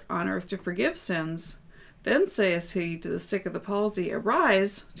power on earth to forgive sins, then saith he to the sick of the palsy,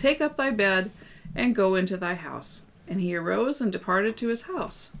 Arise, take up thy bed, and go into thy house. And he arose and departed to his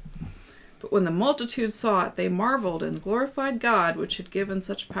house. But when the multitude saw it, they marveled and glorified God, which had given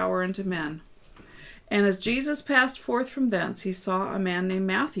such power unto men. And as Jesus passed forth from thence, he saw a man named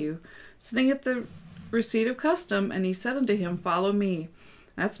Matthew sitting at the receipt of custom, and he said unto him, Follow me.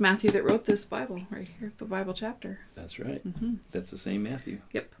 That's Matthew that wrote this Bible, right here, the Bible chapter. That's right. Mm-hmm. That's the same Matthew.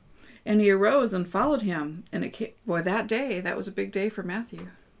 Yep. And he arose and followed him. And it came, that day, that was a big day for Matthew.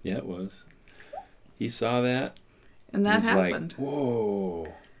 Yeah, it was. He saw that. And that happened. Like,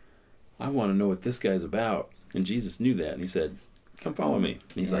 whoa, I want to know what this guy's about. And Jesus knew that. And he said, Come follow me.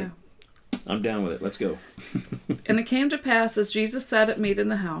 And he's like, I'm down with it. Let's go. And it came to pass, as Jesus sat at meat in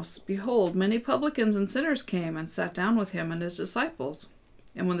the house, behold, many publicans and sinners came and sat down with him and his disciples.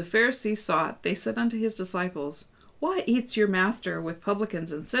 And when the Pharisees saw it, they said unto his disciples, Why eats your master with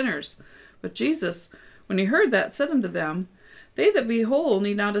publicans and sinners? But Jesus, when he heard that, said unto them, They that be whole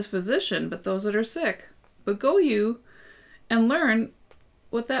need not a physician, but those that are sick. But go you and learn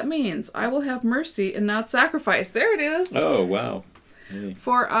what that means. I will have mercy and not sacrifice. There it is. Oh, wow. Hey.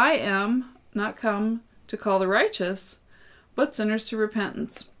 For I am not come to call the righteous, but sinners to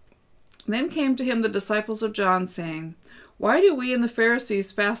repentance. Then came to him the disciples of John, saying, Why do we and the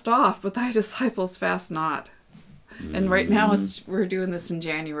Pharisees fast oft, but thy disciples fast not? And right now we're doing this in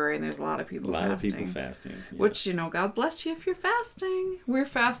January, and there's a lot of people fasting. A lot of people fasting. Yeah. Which, God bless you if you're fasting. We're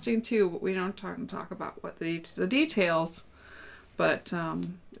fasting too, but we don't talk about what the details. But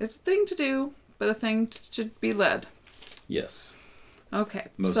it's a thing to do, but a thing to be led. Yes. Okay.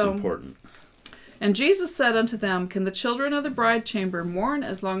 Most important. And Jesus said unto them, Can the children of the bride chamber mourn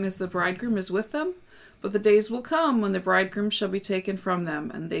as long as the bridegroom is with them? But the days will come when the bridegroom shall be taken from them,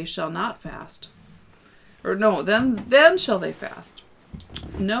 and they shall not fast. Or no, then shall they fast.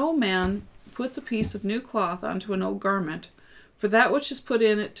 No man puts a piece of new cloth unto an old garment, for that which is put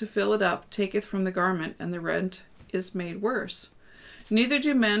in it to fill it up taketh from the garment, and the rent is made worse. Neither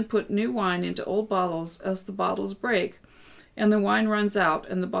do men put new wine into old bottles, else the bottles break, and the wine runs out,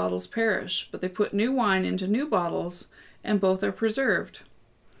 and the bottles perish. But they put new wine into new bottles, and both are preserved.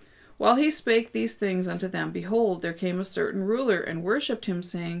 While he spake these things unto them, behold, there came a certain ruler, and worshipped him,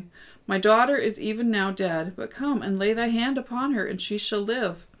 saying, My daughter is even now dead, but come and lay thy hand upon her, and she shall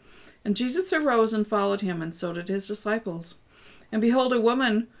live. And Jesus arose and followed him, and so did his disciples. And behold, a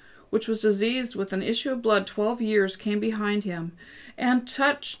woman which was diseased with an issue of blood 12 years came behind him, and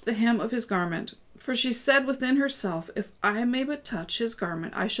touched the hem of his garment. For she said within herself, If I may but touch his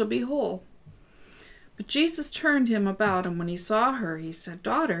garment, I shall be whole. But Jesus turned him about, and when he saw her, he said,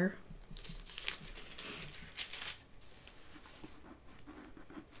 Daughter,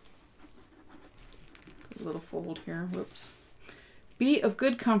 a little fold here, whoops. Be of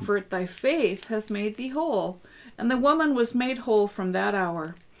good comfort, thy faith hath made thee whole. And the woman was made whole from that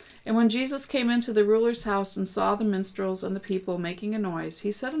hour. And when Jesus came into the ruler's house and saw the minstrels and the people making a noise,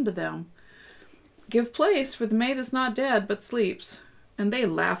 he said unto them, Give place, for the maid is not dead, but sleeps. And they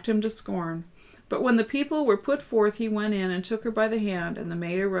laughed him to scorn. But when the people were put forth, he went in and took her by the hand, and the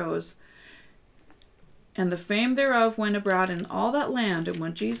maid arose. And the fame thereof went abroad in all that land. And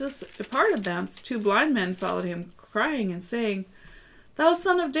when Jesus departed thence, 2 blind men followed him, crying and saying, Thou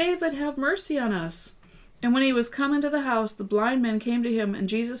son of David, have mercy on us. And when he was come into the house, the blind men came to him, and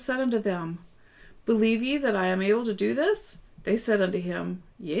Jesus said unto them, Believe ye that I am able to do this? They said unto him,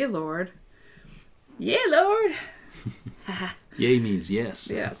 Yea, Lord. Yea, Lord. Yea means yes.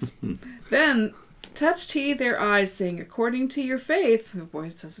 Yes. Then touched he their eyes, saying, According to your faith. Oh boy,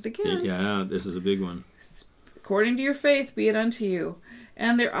 it says it again. Yeah, this is a big one. According to your faith be it unto you.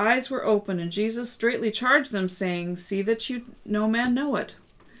 And their eyes were open, and Jesus straitly charged them, saying, See that no man know it.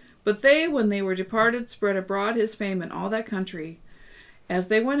 But they, when they were departed, spread abroad his fame in all that country. As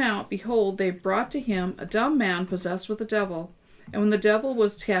they went out, behold, they brought to him a dumb man possessed with a devil. And when the devil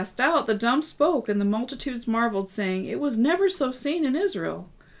was cast out, the dumb spoke, and the multitudes marveled, saying, It was never so seen in Israel.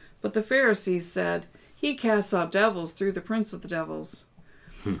 But the Pharisees said, He casts out devils through the prince of the devils.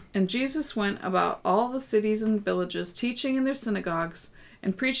 And Jesus went about all the cities and villages, teaching in their synagogues,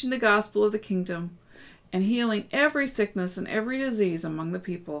 and preaching the gospel of the kingdom, and healing every sickness and every disease among the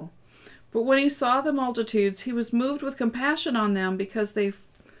people. But when he saw the multitudes, he was moved with compassion on them, because they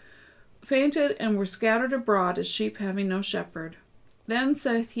fainted and were scattered abroad as sheep having no shepherd. Then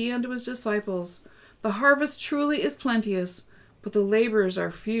saith he unto his disciples, The harvest truly is plenteous, but the laborers are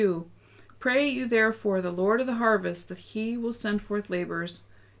few. Pray you therefore the Lord of the harvest, that he will send forth laborers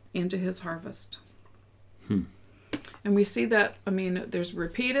into his harvest. And we see that, there's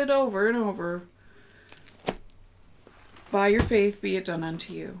repeated over and over, By your faith be it done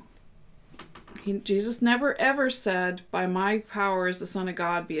unto you. Jesus never ever said, By my power as the Son of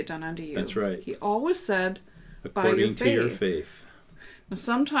God be it done unto you. That's right. He always said, According by your to your faith. Now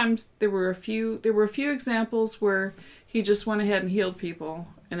sometimes there were a few examples where he just went ahead and healed people,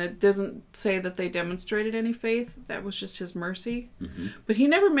 and it doesn't say that they demonstrated any faith. That was just his mercy. But he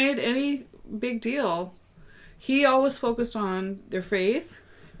never made any big deal. He always focused on their faith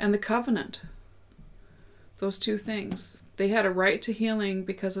and the covenant. Those two things. They had a right to healing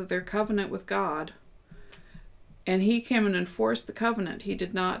because of their covenant with God. And he came and enforced the covenant. He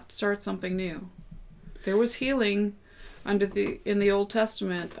did not start something new. There was healing in the Old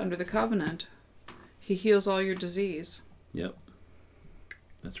Testament under the covenant. He heals all your disease. Yep.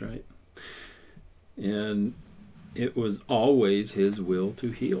 That's right. And it was always his will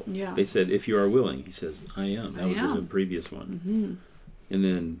to heal. Yeah. They said, if you are willing. He says, I am. That was in the previous one. And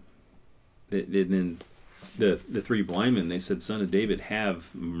then the 3 blind men, they said, Son of David,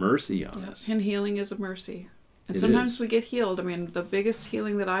 have mercy on us. And healing is a mercy. And sometimes we get healed. The biggest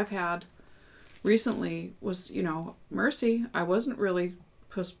healing that I've had recently was, mercy. I wasn't really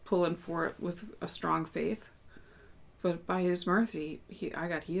pulling for it with a strong faith. But by his mercy, I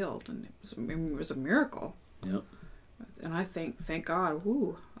got healed. And it was a miracle. Yep. And I thank God,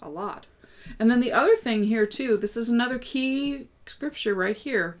 a lot. And then the other thing here, too, this is another key scripture right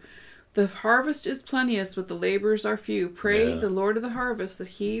here. The harvest is plenteous, but the laborers are few. Pray the Lord of the harvest that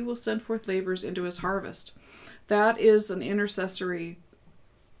he will send forth laborers into his harvest. That is an intercessory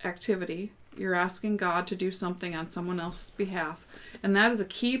activity. You're asking God to do something on someone else's behalf. And that is a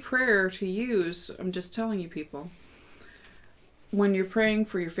key prayer to use. I'm just telling you, people. When you're praying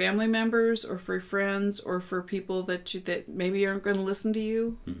for your family members or for your friends or for people that maybe aren't going to listen to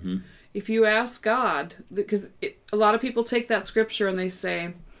you, if you ask God, because a lot of people take that scripture and they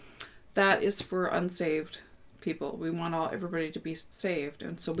say, that is for unsaved people. We want everybody to be saved.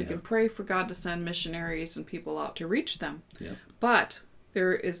 And so we can pray for God to send missionaries and people out to reach them. Yep. But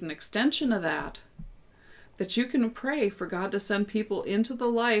there is an extension of that that you can pray for God to send people into the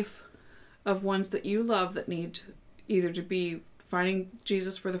life of ones that you love that need either to be finding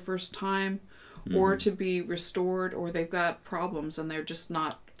Jesus for the first time, or to be restored, or they've got problems and they're just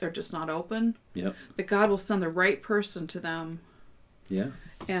not open. Yep. That God will send the right person to them. Yeah.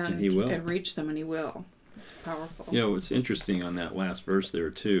 And He will. And reach them, and He will. It's powerful. You know, it's interesting on that last verse there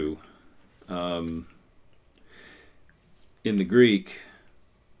too. In the Greek,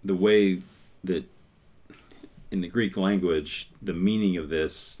 the way that in the Greek language, the meaning of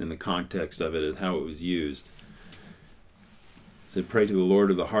this and the context of it is how it was used. It said, pray to the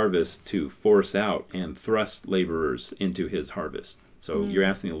Lord of the harvest to force out and thrust laborers into His harvest. So you're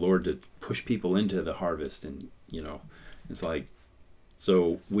asking the Lord to push people into the harvest, and it's like,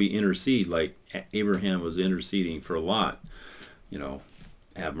 so we intercede like Abraham was interceding for Lot.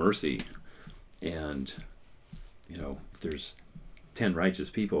 Have mercy, and if there's 10 righteous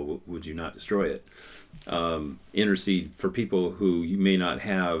people, would you not destroy it? Intercede for people who you may not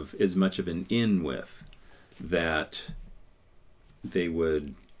have as much of an in with, that they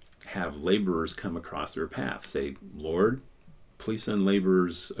would have laborers come across their path. Say, Lord, please send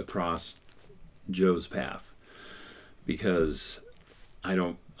laborers across Joe's path, because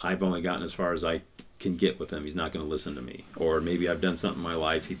I've only gotten as far as I can get with him. He's not going to listen to me. Or maybe I've done something in my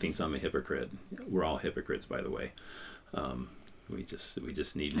life. He thinks I'm a hypocrite. We're all hypocrites, by the way. We just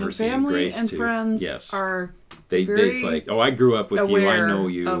need mercy and grace. Family and friends are it's like, oh, I grew up with you. I know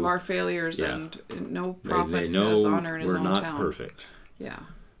you. Of our failures, and no prophet has honor in his own town. We're not perfect. Yeah.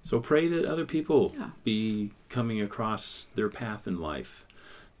 So pray that other people be coming across their path in life,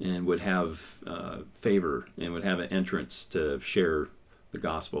 and would have favor, and would have an entrance to share the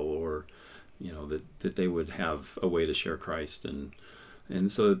gospel, or that they would have a way to share Christ, and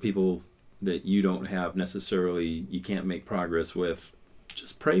so that people that you don't have necessarily, you can't make progress with,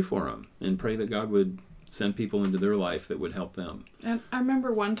 just pray for them, and pray that God would send people into their life that would help them. And I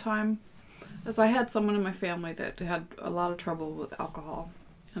remember one time, as I had someone in my family that had a lot of trouble with alcohol,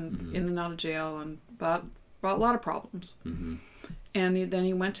 and in and out of jail, and brought a lot of problems. And then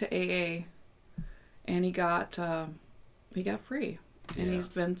he went to AA, and he got free. And he's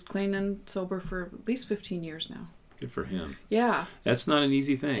been clean and sober for at least 15 years now. Good for him. Yeah. That's not an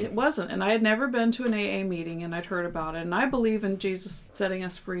easy thing. It wasn't. And I had never been to an AA meeting, and I'd heard about it. And I believe in Jesus setting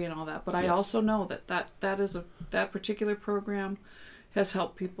us free and all that. But I also know that particular program has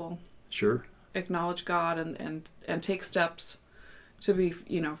helped people acknowledge God and take steps to be,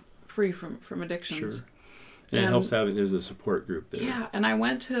 free from addictions. Sure. And it helps there's a support group there. Yeah. And I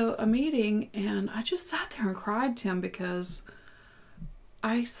went to a meeting, and I just sat there and cried, Tim, because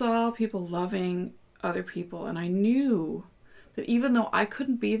I saw people loving other people, and I knew that even though I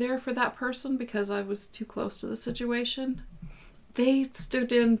couldn't be there for that person because I was too close to the situation, they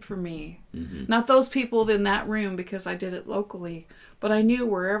stood in for me. Not those people in that room, because I did it locally, but I knew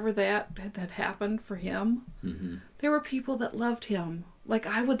wherever that had happened for him, there were people that loved him like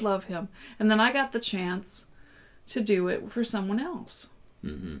I would love him. And then I got the chance to do it for someone else.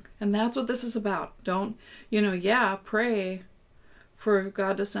 And that's what this is about. Don't, pray for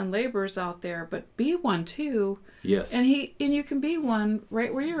God to send laborers out there, but be one too. Yes. And you can be one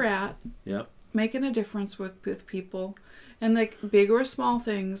right where you're at. Yep. Making a difference with people, and like big or small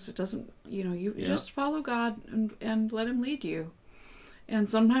things. It doesn't, just follow God and let Him lead you. And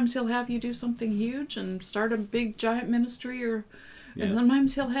sometimes He'll have you do something huge and start a big giant ministry, and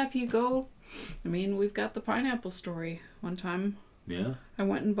sometimes He'll have you go. I mean, we've got the pineapple story. One time, I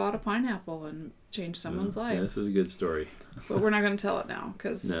went and bought a pineapple and changed someone's life. Yeah, this is a good story. But we're not going to tell it now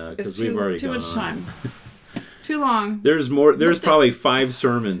because it's we've already too much on. time. Too long. There's more. There's probably 5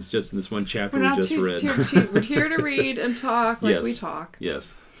 sermons just in this one chapter we just read. We're here to read and talk like we talk.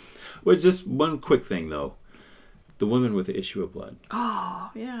 Yes. Well, just one quick thing though. The woman with the issue of blood.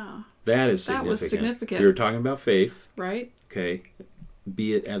 Oh, yeah. That is significant. That was significant. We were talking about faith. Right. Okay.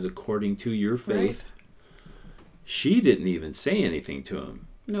 Be it as according to your faith. Right. She didn't even say anything to him.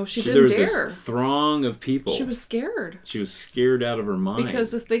 No, she didn't dare. There was this throng of people. She was scared. She was scared out of her mind.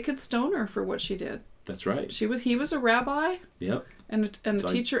 Because if they could stone her for what she did. That's right. He was a rabbi. Yep. And a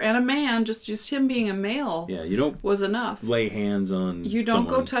teacher and a man. Just him being a male. Yeah, you don't was enough. Lay hands on. You don't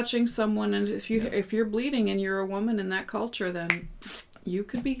go touching someone, and if you're bleeding and you're a woman in that culture, then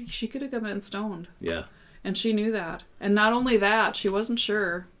she could have been stoned. Yeah. And she knew that. And not only that, she wasn't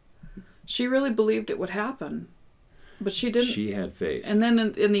sure. She really believed it would happen. But she didn't. She had faith. And then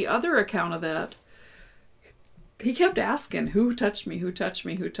in the other account of that, he kept asking, who touched me, who touched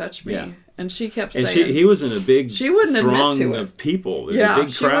me, who touched me? Yeah. And she kept saying... he was in a big throng of people. There's a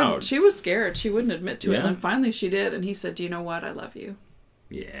big crowd. She was scared. She wouldn't admit to it. And then finally she did. And he said, do you know what? I love you.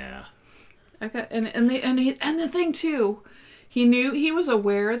 Yeah. the thing too, he was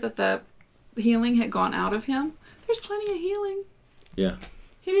aware that the healing had gone out of him. There's plenty of healing. Yeah.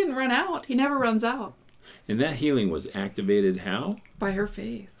 He didn't run out. He never runs out. And that healing was activated how? By her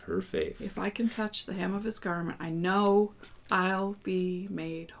faith. Her faith. If I can touch the hem of his garment, I know I'll be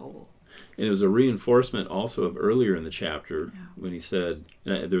made whole. And it was a reinforcement also of earlier in the chapter when he said,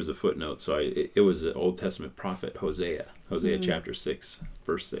 there's a footnote, so it was the Old Testament prophet Hosea chapter 6,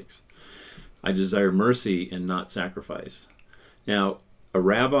 verse 6. I desire mercy and not sacrifice. Now, a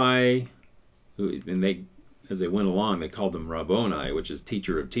rabbi, as they went along, they called him Rabboni, which is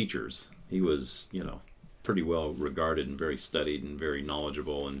teacher of teachers. He was, pretty well regarded and very studied and very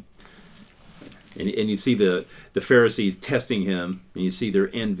knowledgeable, and you see the Pharisees testing him, and you see their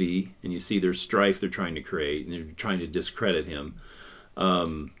envy, and you see their strife they're trying to create, and they're trying to discredit him.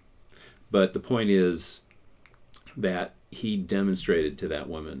 But the point is that he demonstrated to that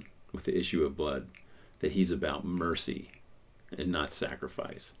woman with the issue of blood that he's about mercy and not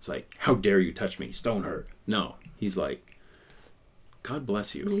sacrifice. It's like, how dare you touch me? Stone her. No, he's like, God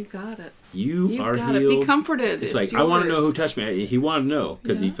bless you. You got it. You are got healed. It. Be comforted. It's like, yours. I want to know who touched me. He wanted to know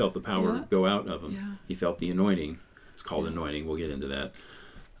because he felt the power go out of him. Yeah. He felt the anointing. It's called anointing. We'll get into that.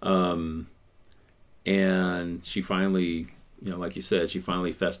 And she finally, like you said, she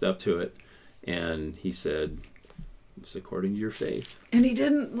finally fessed up to it. And he said, it's according to your faith. And he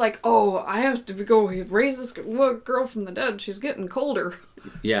didn't I have to go raise this girl from the dead. She's getting colder.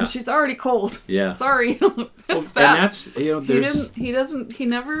 Yeah. And she's already cold. Yeah. Sorry. That's bad. And that's,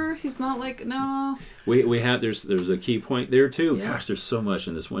 he's not like, no. There's a key point there too. Yeah. Gosh, there's so much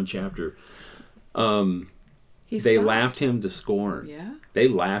in this one chapter. They laughed him to scorn. Yeah. They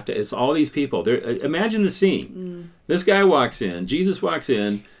laughed. It's all these people. Imagine the scene. This guy walks in, Jesus walks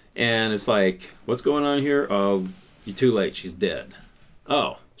in, and it's like, what's going on here? Oh, you're too late. She's dead.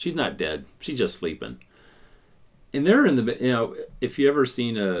 Oh, she's not dead. She's just sleeping. And they're in the, if you ever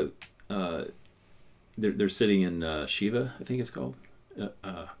seen they're sitting in Shiva, I think it's called.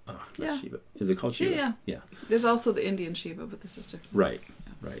 Shiva. Is it called Shiva? Yeah. There's also the Indian Shiva, but this is different.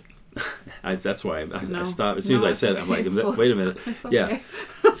 Right. That's why I stopped. As soon as I said it, I'm like, wait a minute. It's okay.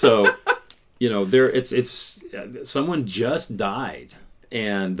 Yeah. So, it's someone just died.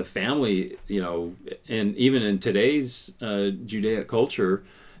 And the family, and even in today's Judaic culture,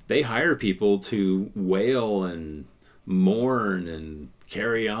 they hire people to wail and mourn and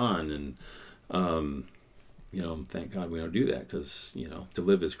carry on. And, thank God we don't do that because, to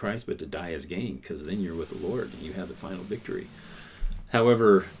live is Christ, but to die is gain, because then you're with the Lord and you have the final victory.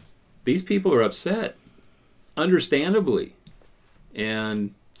 However, these people are upset, understandably.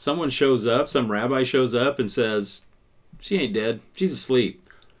 And someone shows up, some rabbi shows up and says, she ain't dead. She's asleep.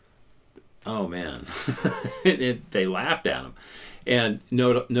 Oh, man. They laughed at him. And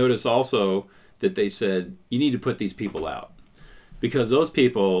notice also that they said, you need to put these people out. Because those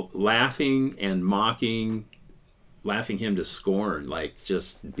people laughing and mocking, laughing him to scorn, like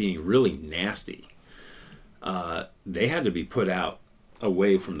just being really nasty, they had to be put out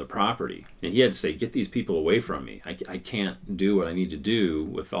away from the property. And he had to say, get these people away from me. I can't do what I need to do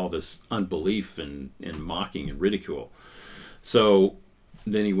with all this unbelief and mocking and ridicule. So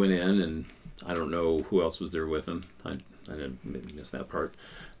then he went in, and I don't know who else was there with him. I didn't miss that part.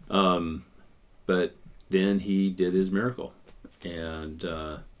 But then he did his miracle. And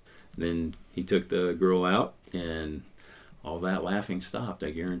then he took the girl out, and all that laughing stopped, I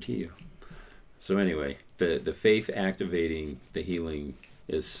guarantee you. So anyway, the faith activating the healing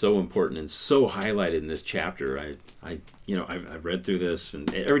is so important and so highlighted in this chapter. I've read through this,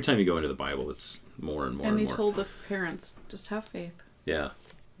 and every time you go into the Bible, it's more and more and more. And he told the parents, just have faith. Yeah.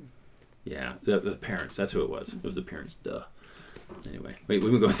 Yeah, the parents, that's who it was. It was the parents, duh. Anyway, we've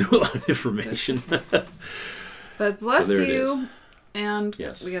been going through a lot of information. But bless you, and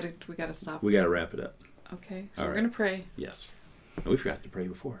yes. we gotta stop. We gotta wrap it up. Okay, so we're gonna pray. Yes. We forgot to pray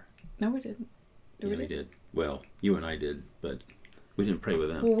before. No, we didn't. We did. Well, you and I did, but we didn't pray with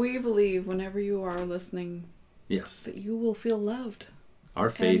them. Well, we believe whenever you are listening, yes, that you will feel loved.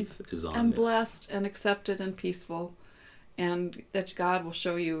 Our faith is on and this. Blessed and accepted and peaceful, and that God will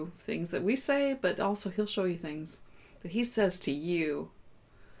show you things that we say, but also He'll show you things that He says to you,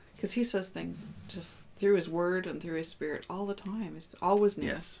 because He says things just through His Word and through His Spirit all the time. It's always new.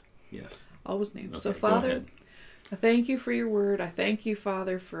 Yes. Always new. Okay, so, Father, I thank you for your word. I thank you,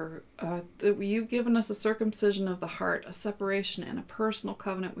 Father, for that you've given us a circumcision of the heart, a separation, and a personal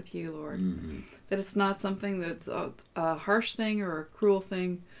covenant with you, Lord. Mm-hmm. That it's not something that's a harsh thing or a cruel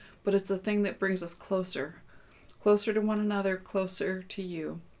thing, but it's a thing that brings us closer to one another, closer to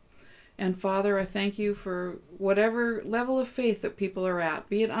you. And Father, I thank you for whatever level of faith that people are at,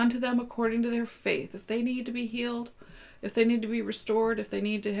 be it unto them according to their faith. If they need to be healed, if they need to be restored, if they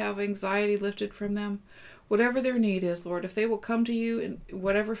need to have anxiety lifted from them, whatever their need is, Lord, if they will come to you in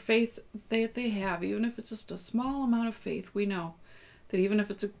whatever faith they have, even if it's just a small amount of faith, we know that even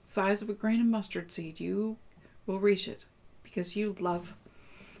if it's the size of a grain of mustard seed, you will reach it because you love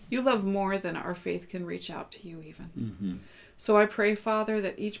more than our faith can reach out to you even. Mm-hmm. So I pray, Father,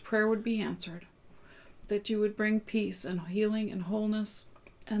 that each prayer would be answered, that you would bring peace and healing and wholeness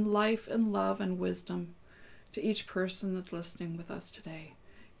and life and love and wisdom to each person that's listening with us today.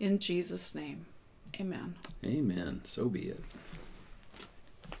 In Jesus' name, amen. Amen. So be it.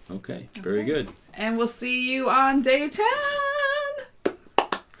 Okay. Very good. And we'll see you on day 10.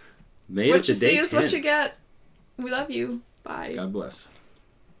 Made what it to you day see 10. Is what you get. We love you. Bye. God bless.